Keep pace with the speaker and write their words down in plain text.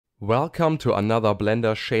Welcome to another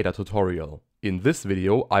Blender shader tutorial. In this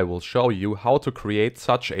video I will show you how to create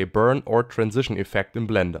such a burn or transition effect in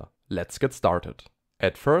Blender. Let's get started.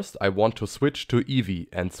 At first I want to switch to Eevee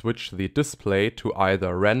and switch the display to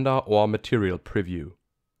either render or material preview.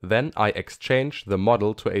 Then I exchange the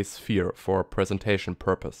model to a sphere for presentation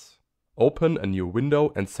purpose. Open a new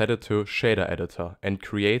window and set it to shader editor and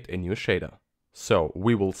create a new shader. So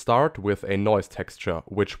we will start with a noise texture,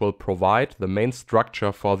 which will provide the main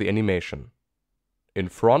structure for the animation. In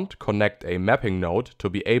front, connect a mapping node to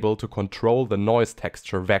be able to control the noise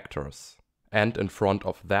texture vectors. And in front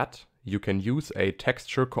of that, you can use a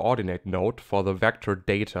texture coordinate node for the vector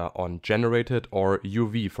data on generated or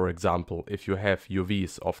UV, for example, if you have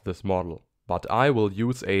UVs of this model. But I will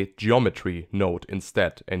use a geometry node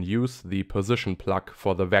instead and use the position plug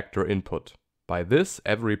for the vector input. By this,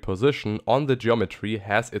 every position on the geometry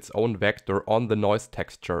has its own vector on the noise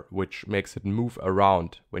texture, which makes it move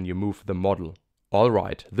around when you move the model.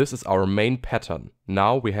 Alright, this is our main pattern.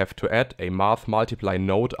 Now we have to add a math multiply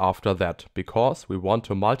node after that, because we want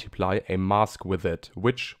to multiply a mask with it,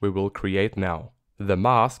 which we will create now. The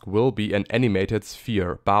mask will be an animated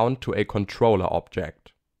sphere bound to a controller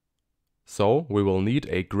object. So we will need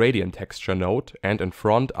a gradient texture node and in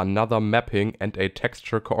front another mapping and a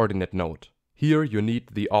texture coordinate node. Here you need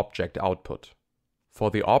the object output.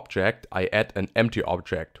 For the object I add an empty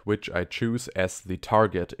object, which I choose as the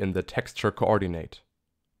target in the texture coordinate.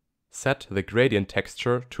 Set the gradient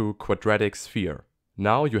texture to quadratic sphere.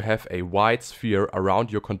 Now you have a wide sphere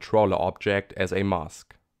around your controller object as a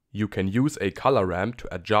mask. You can use a color ramp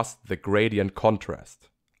to adjust the gradient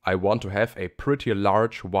contrast. I want to have a pretty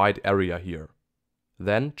large wide area here.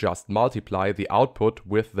 Then just multiply the output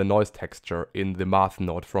with the noise texture in the math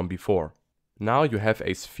node from before. Now you have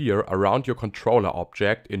a sphere around your controller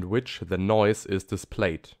object in which the noise is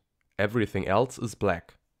displayed. Everything else is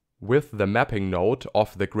black. With the mapping node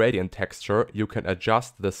of the gradient texture, you can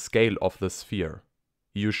adjust the scale of the sphere.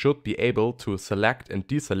 You should be able to select and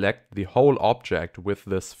deselect the whole object with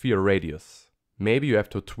the sphere radius. Maybe you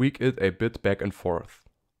have to tweak it a bit back and forth.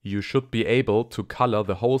 You should be able to color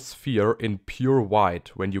the whole sphere in pure white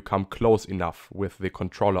when you come close enough with the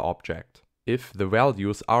controller object. If the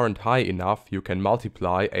values aren't high enough, you can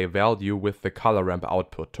multiply a value with the color ramp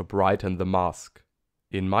output to brighten the mask.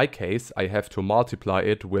 In my case, I have to multiply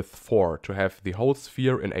it with 4 to have the whole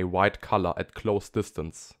sphere in a white color at close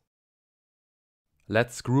distance.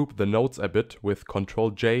 Let's group the nodes a bit with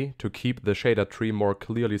Ctrl J to keep the shader tree more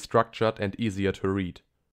clearly structured and easier to read.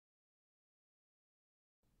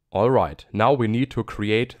 Alright, now we need to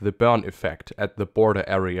create the burn effect at the border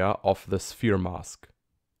area of the sphere mask.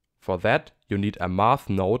 For that, you need a math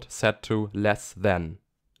node set to less than.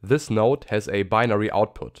 This node has a binary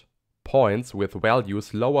output. Points with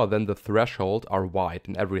values lower than the threshold are white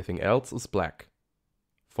and everything else is black.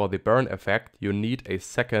 For the burn effect, you need a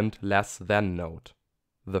second less than node.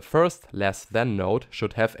 The first less than node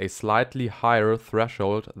should have a slightly higher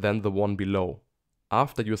threshold than the one below.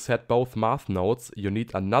 After you set both math nodes, you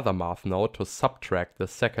need another math node to subtract the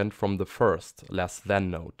second from the first less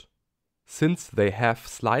than node. Since they have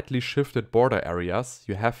slightly shifted border areas,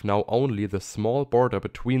 you have now only the small border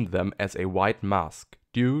between them as a white mask,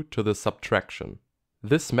 due to the subtraction.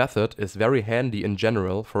 This method is very handy in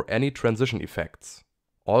general for any transition effects.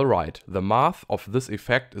 Alright, the math of this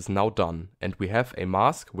effect is now done, and we have a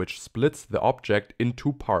mask which splits the object in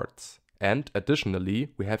two parts. And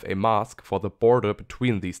additionally, we have a mask for the border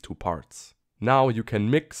between these two parts. Now you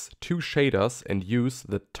can mix two shaders and use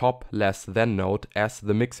the top less than node as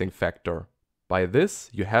the mixing factor. By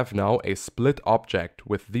this, you have now a split object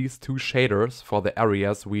with these two shaders for the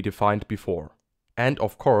areas we defined before. And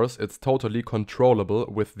of course, it's totally controllable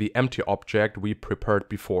with the empty object we prepared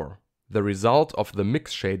before. The result of the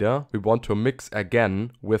mix shader we want to mix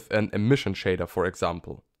again with an emission shader, for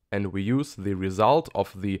example. And we use the result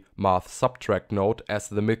of the math subtract node as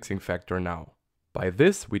the mixing factor now. By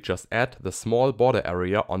this, we just add the small border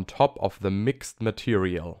area on top of the mixed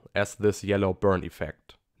material as this yellow burn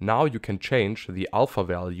effect. Now you can change the alpha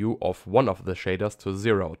value of one of the shaders to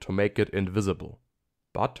 0 to make it invisible.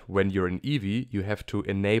 But when you're in Eevee, you have to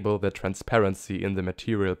enable the transparency in the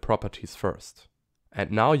material properties first.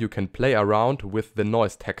 And now you can play around with the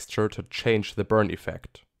noise texture to change the burn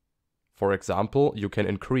effect. For example, you can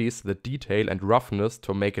increase the detail and roughness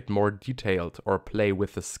to make it more detailed or play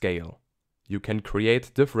with the scale. You can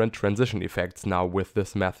create different transition effects now with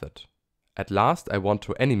this method. At last, I want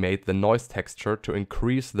to animate the noise texture to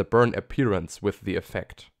increase the burn appearance with the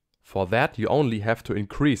effect. For that, you only have to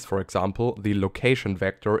increase, for example, the location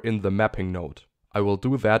vector in the mapping node. I will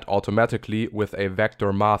do that automatically with a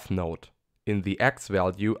vector math node. In the X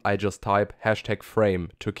value, I just type #frame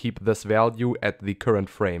to keep this value at the current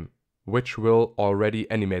frame, which will already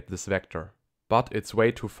animate this vector. But it's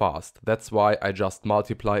way too fast, that's why I just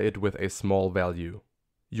multiply it with a small value.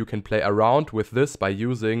 You can play around with this by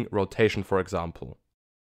using rotation, for example.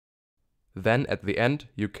 Then at the end,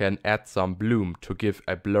 you can add some bloom to give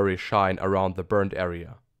a blurry shine around the burned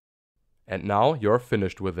area. And now you're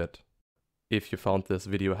finished with it. If you found this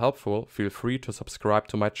video helpful, feel free to subscribe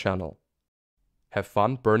to my channel. Have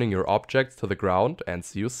fun burning your objects to the ground and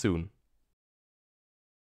see you soon.